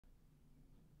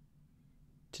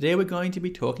Today we're going to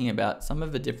be talking about some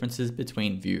of the differences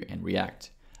between Vue and React.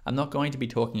 I'm not going to be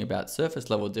talking about surface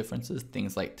level differences,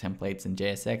 things like templates and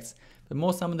JSX, but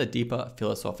more some of the deeper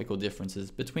philosophical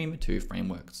differences between the two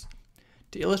frameworks.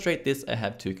 To illustrate this, I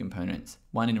have two components,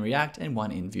 one in React and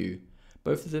one in Vue.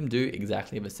 Both of them do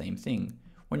exactly the same thing.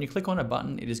 When you click on a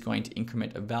button, it is going to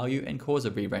increment a value and cause a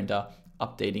re-render,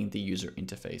 updating the user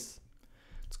interface.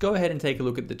 Let's go ahead and take a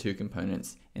look at the two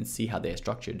components and see how they are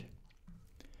structured.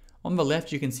 On the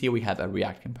left, you can see we have a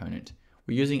React component.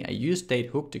 We're using a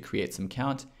useState hook to create some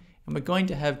count, and we're going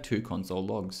to have two console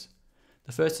logs.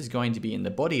 The first is going to be in the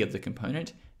body of the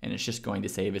component, and it's just going to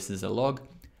say this is a log.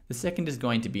 The second is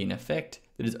going to be an effect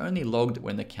that is only logged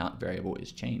when the count variable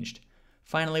is changed.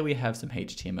 Finally, we have some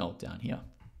HTML down here.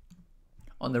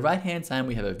 On the right-hand side,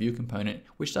 we have a Vue component,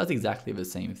 which does exactly the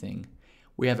same thing.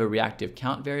 We have a reactive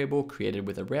count variable created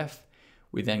with a ref.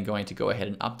 We're then going to go ahead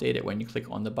and update it when you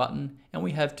click on the button, and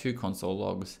we have two console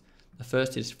logs. The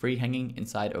first is free hanging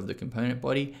inside of the component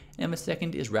body, and the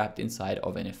second is wrapped inside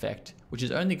of an effect, which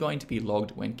is only going to be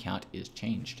logged when count is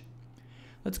changed.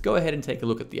 Let's go ahead and take a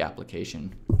look at the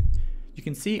application. You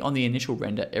can see on the initial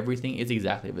render, everything is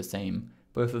exactly the same.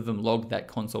 Both of them log that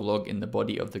console log in the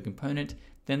body of the component,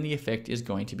 then the effect is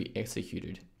going to be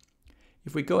executed.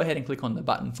 If we go ahead and click on the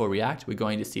button for React, we're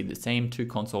going to see the same two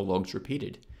console logs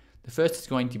repeated. The first is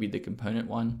going to be the component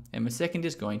one, and the second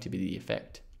is going to be the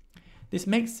effect. This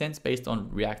makes sense based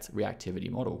on React's reactivity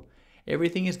model.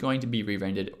 Everything is going to be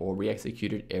re-rendered or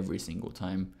re-executed every single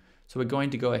time. So we're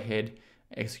going to go ahead,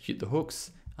 execute the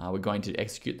hooks, we're going to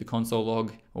execute the console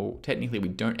log, or technically we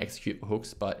don't execute the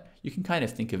hooks, but you can kind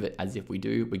of think of it as if we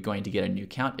do. We're going to get a new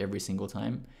count every single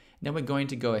time. Then we're going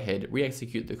to go ahead,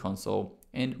 re-execute the console,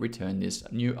 and return this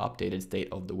new updated state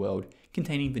of the world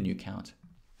containing the new count.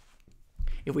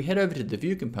 If we head over to the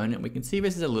Vue component, we can see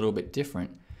this is a little bit different.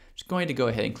 Just going to go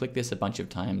ahead and click this a bunch of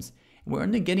times, and we're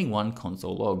only getting one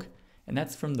console log, and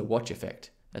that's from the watch effect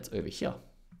that's over here.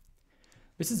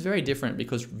 This is very different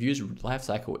because Vue's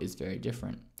lifecycle is very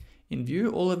different. In Vue,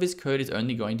 all of this code is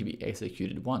only going to be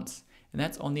executed once, and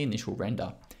that's on the initial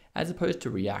render, as opposed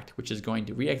to React, which is going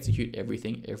to re-execute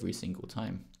everything every single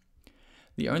time.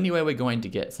 The only way we're going to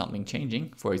get something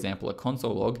changing, for example a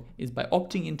console log, is by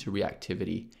opting into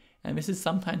reactivity, and this is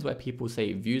sometimes why people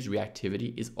say Vue's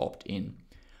reactivity is opt-in.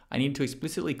 I need to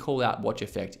explicitly call out watch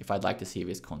effect if I'd like to see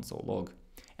this console log.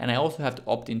 And I also have to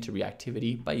opt into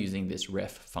reactivity by using this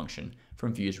ref function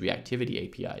from Vue's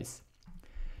reactivity APIs.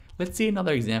 Let's see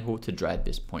another example to drive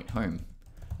this point home.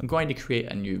 I'm going to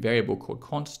create a new variable called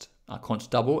const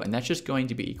double, and that's just going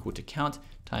to be equal to count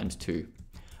times 2.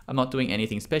 I'm not doing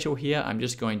anything special here. I'm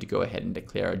just going to go ahead and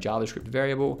declare a JavaScript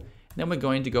variable, and then we're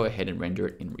going to go ahead and render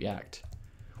it in React.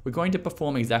 We're going to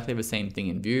perform exactly the same thing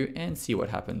in Vue and see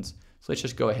what happens. So let's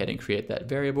just go ahead and create that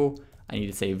variable. I need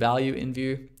to say value in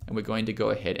Vue, and we're going to go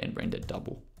ahead and render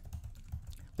double.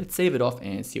 Let's save it off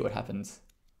and see what happens.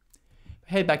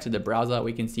 Head back to the browser,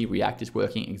 we can see React is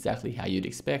working exactly how you'd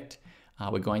expect.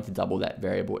 We're going to double that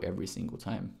variable every single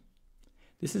time.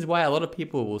 This is why a lot of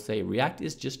people will say React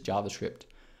is just JavaScript.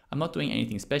 I'm not doing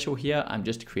anything special here, I'm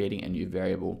just creating a new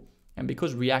variable. And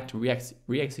because React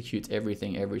re-executes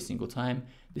everything every single time,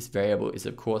 this variable is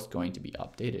of course going to be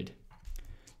updated.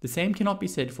 The same cannot be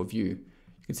said for Vue.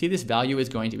 You can see this value is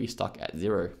going to be stuck at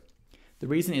 0. The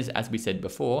reason is, as we said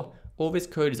before, all this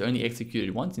code is only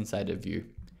executed once inside of Vue.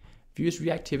 Vue's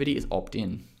reactivity is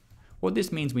opt-in. What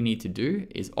this means we need to do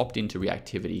is opt into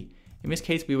reactivity. In this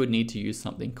case, we would need to use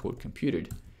something called computed.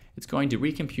 It's going to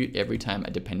recompute every time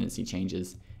a dependency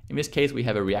changes. In this case, we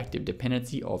have a reactive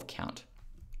dependency of count.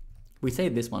 We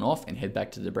save this one off and head back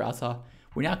to the browser.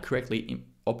 We're now correctly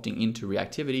opting into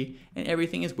reactivity, and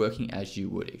everything is working as you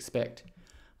would expect.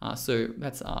 So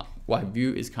that's why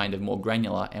Vue is kind of more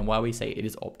granular and why we say it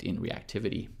is opt-in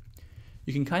reactivity.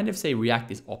 You can kind of say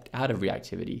React is opt-out of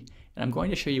reactivity, and I'm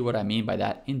going to show you what I mean by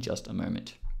that in just a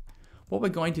moment. What we're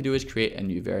going to do is create a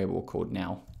new variable called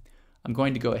now. I'm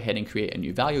going to go ahead and create a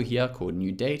new value here called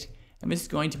new date, and this is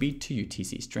going to be to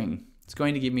UTC string. It's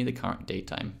going to give me the current date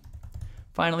time.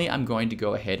 Finally, I'm going to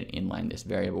go ahead and inline this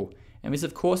variable, and this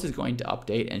of course is going to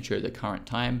update and show the current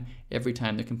time every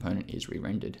time the component is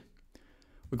re-rendered.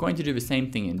 We're going to do the same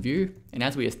thing in Vue, and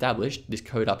as we established, this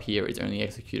code up here is only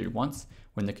executed once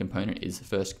when the component is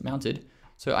first mounted,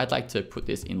 so I'd like to put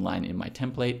this inline in my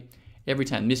template. Every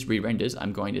time this re-renders,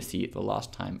 I'm going to see the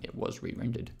last time it was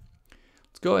re-rendered.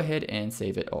 Let's go ahead and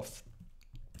save it off.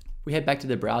 We head back to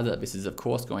the browser. This is of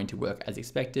course going to work as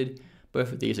expected.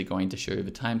 Both of these are going to show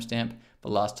the timestamp, the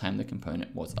last time the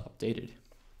component was updated.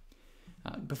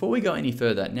 Before we go any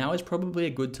further, now is probably a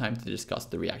good time to discuss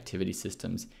the reactivity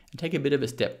systems and take a bit of a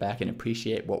step back and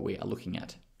appreciate what we are looking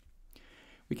at.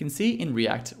 We can see in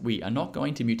React, we are not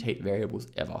going to mutate variables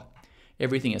ever.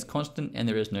 Everything is constant and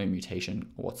there is no mutation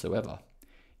whatsoever.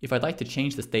 If I'd like to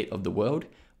change the state of the world,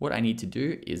 what I need to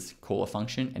do is call a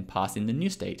function and pass in the new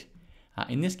state.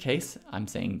 In this case, I'm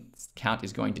saying count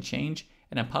is going to change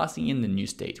and I'm passing in the new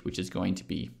state, which is going to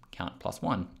be count plus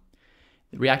 1.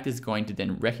 The React is going to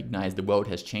then recognize the world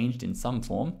has changed in some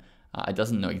form. It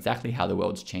doesn't know exactly how the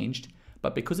world's changed,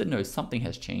 but because it knows something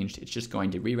has changed, it's just going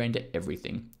to re-render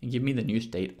everything and give me the new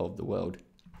state of the world.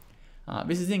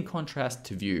 This is in contrast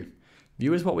to Vue.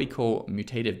 Vue is what we call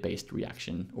mutative-based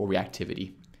reaction or reactivity.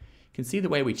 You can see the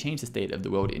way we change the state of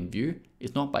the world in Vue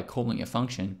is not by calling a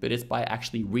function, but it's by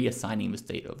actually reassigning the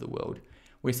state of the world.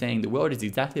 We're saying the world is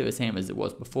exactly the same as it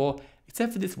was before,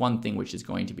 except for this one thing which is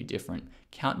going to be different.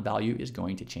 Count value is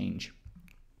going to change.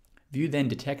 Vue then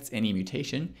detects any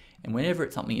mutation, and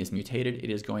whenever something is mutated, it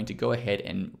is going to go ahead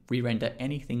and re-render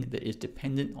anything that is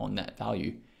dependent on that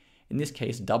value. In this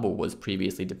case, double was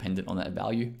previously dependent on that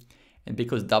value, and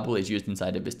because double is used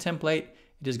inside of this template,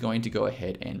 it is going to go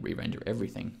ahead and re-render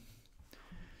everything.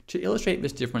 To illustrate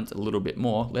this difference a little bit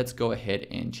more, let's go ahead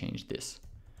and change this.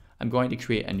 I'm going to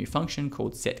create a new function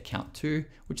called setCount2,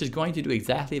 which is going to do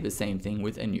exactly the same thing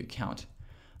with a new count.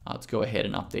 Let's go ahead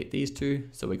and update these two.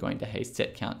 So we're going to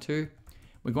setCount2.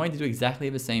 We're going to do exactly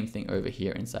the same thing over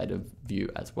here inside of Vue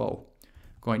as well.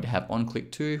 We're going to have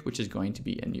onClick2, which is going to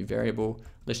be a new variable.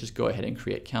 Let's just go ahead and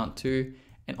create count2,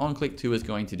 and onClick2 is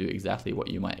going to do exactly what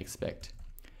you might expect.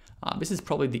 This is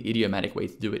probably the idiomatic way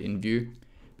to do it in Vue.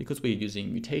 Because we're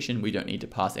using mutation, we don't need to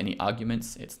pass any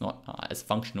arguments. It's not as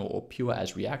functional or pure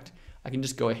as React. I can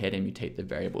just go ahead and mutate the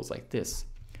variables like this.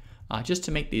 Just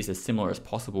to make these as similar as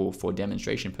possible for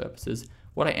demonstration purposes,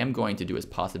 what I am going to do is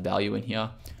pass a value in here.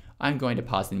 I'm going to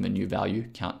pass in the new value,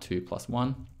 count2 plus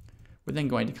 1. We're then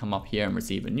going to come up here and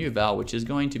receive a new val, which is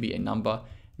going to be a number,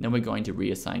 and then we're going to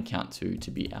reassign count2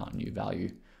 to be our new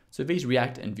value. So these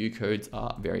React and Vue codes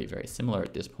are very, very similar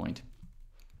at this point.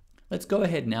 Let's go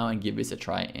ahead now and give this a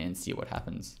try and see what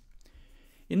happens.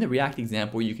 In the React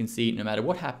example, you can see no matter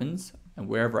what happens and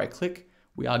wherever I click,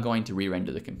 we are going to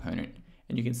re-render the component.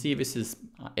 And you can see this is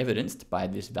evidenced by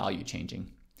this value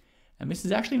changing. And this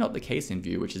is actually not the case in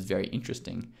Vue, which is very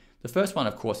interesting. The first one,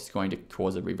 of course, is going to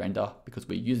cause a re-render because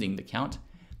we're using the count,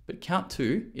 but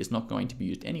count2 is not going to be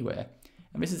used anywhere.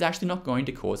 And this is actually not going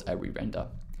to cause a re-render.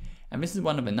 And this is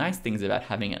one of the nice things about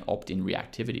having an opt-in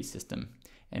reactivity system,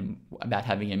 and about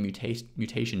having a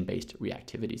mutation-based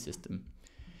reactivity system.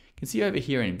 You can see over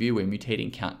here in Vue, we're mutating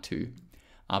count2,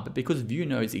 but because Vue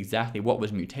knows exactly what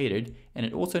was mutated, and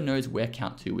it also knows where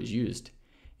count2 was used.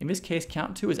 In this case,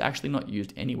 count2 is actually not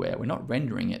used anywhere. We're not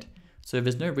rendering it, so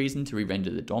there's no reason to re-render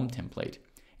the DOM template.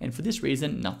 And for this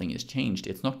reason, nothing is changed.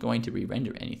 It's not going to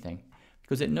re-render anything,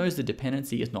 because it knows the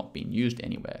dependency is not being used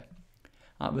anywhere.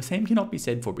 The same cannot be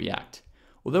said for React.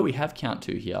 Although we have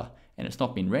count2 here, and it's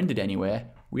not been rendered anywhere,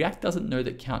 React doesn't know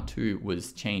that count2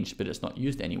 was changed, but it's not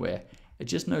used anywhere. It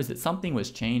just knows that something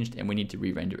was changed and we need to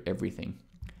re-render everything.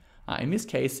 In this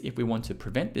case, if we want to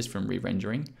prevent this from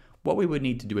re-rendering, what we would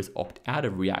need to do is opt out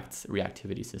of React's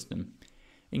reactivity system.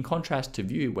 In contrast to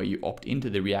Vue, where you opt into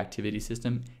the reactivity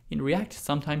system, in React,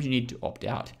 sometimes you need to opt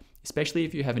out, especially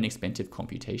if you have an expensive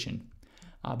computation.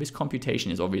 This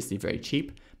computation is obviously very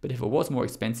cheap, but if it was more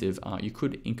expensive, you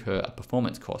could incur a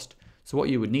performance cost. So what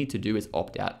you would need to do is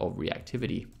opt out of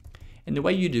reactivity. And the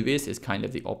way you do this is kind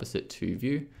of the opposite to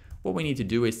Vue. What we need to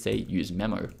do is say use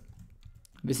memo.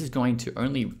 This is going to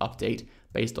only update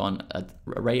based on an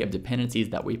array of dependencies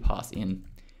that we pass in.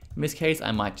 In this case,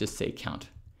 I might just say count.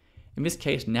 In this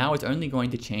case, now it's only going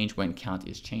to change when count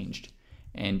is changed.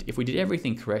 And if we did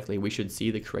everything correctly, we should see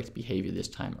the correct behavior this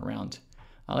time around.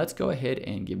 Let's go ahead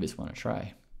and give this one a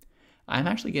try. I'm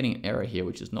actually getting an error here,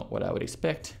 which is not what I would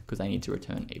expect because I need to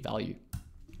return a value.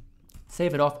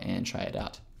 Save it off and try it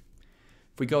out.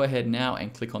 If we go ahead now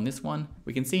and click on this one,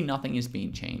 we can see nothing is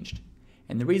being changed.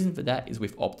 And the reason for that is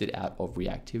we've opted out of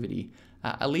reactivity,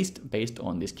 at least based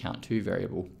on this count2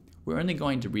 variable. We're only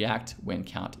going to react when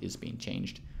count is being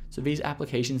changed. So these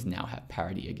applications now have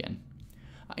parity again.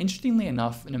 Interestingly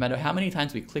enough, no matter how many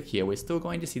times we click here, we're still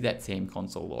going to see that same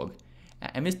console log.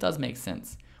 And this does make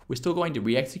sense. We're still going to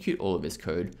re-execute all of this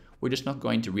code. We're just not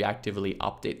going to reactively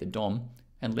update the DOM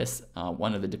unless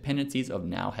one of the dependencies of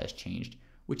now has changed,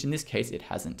 which in this case it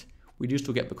hasn't. We do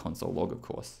still get the console log, of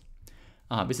course.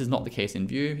 This is not the case in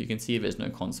Vue. You can see there's no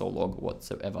console log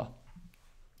whatsoever.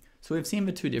 So we've seen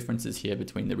the two differences here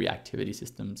between the reactivity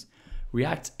systems.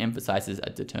 React emphasizes a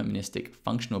deterministic,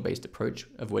 functional-based approach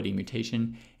avoiding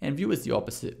mutation, and Vue is the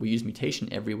opposite. We use mutation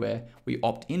everywhere, we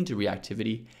opt into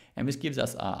reactivity, and this gives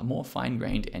us a more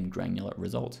fine-grained and granular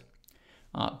result.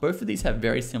 Both of these have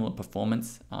very similar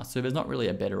performance, so there's not really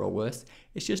a better or worse.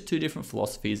 It's just two different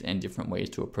philosophies and different ways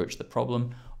to approach the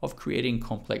problem of creating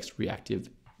complex reactive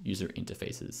user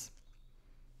interfaces.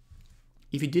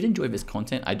 If you did enjoy this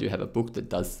content, I do have a book that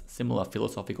does similar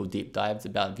philosophical deep dives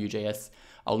about Vue.js.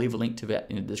 I'll leave a link to that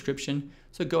in the description,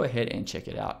 so go ahead and check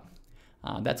it out.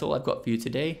 That's all I've got for you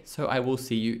today, so I will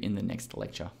see you in the next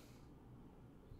lecture.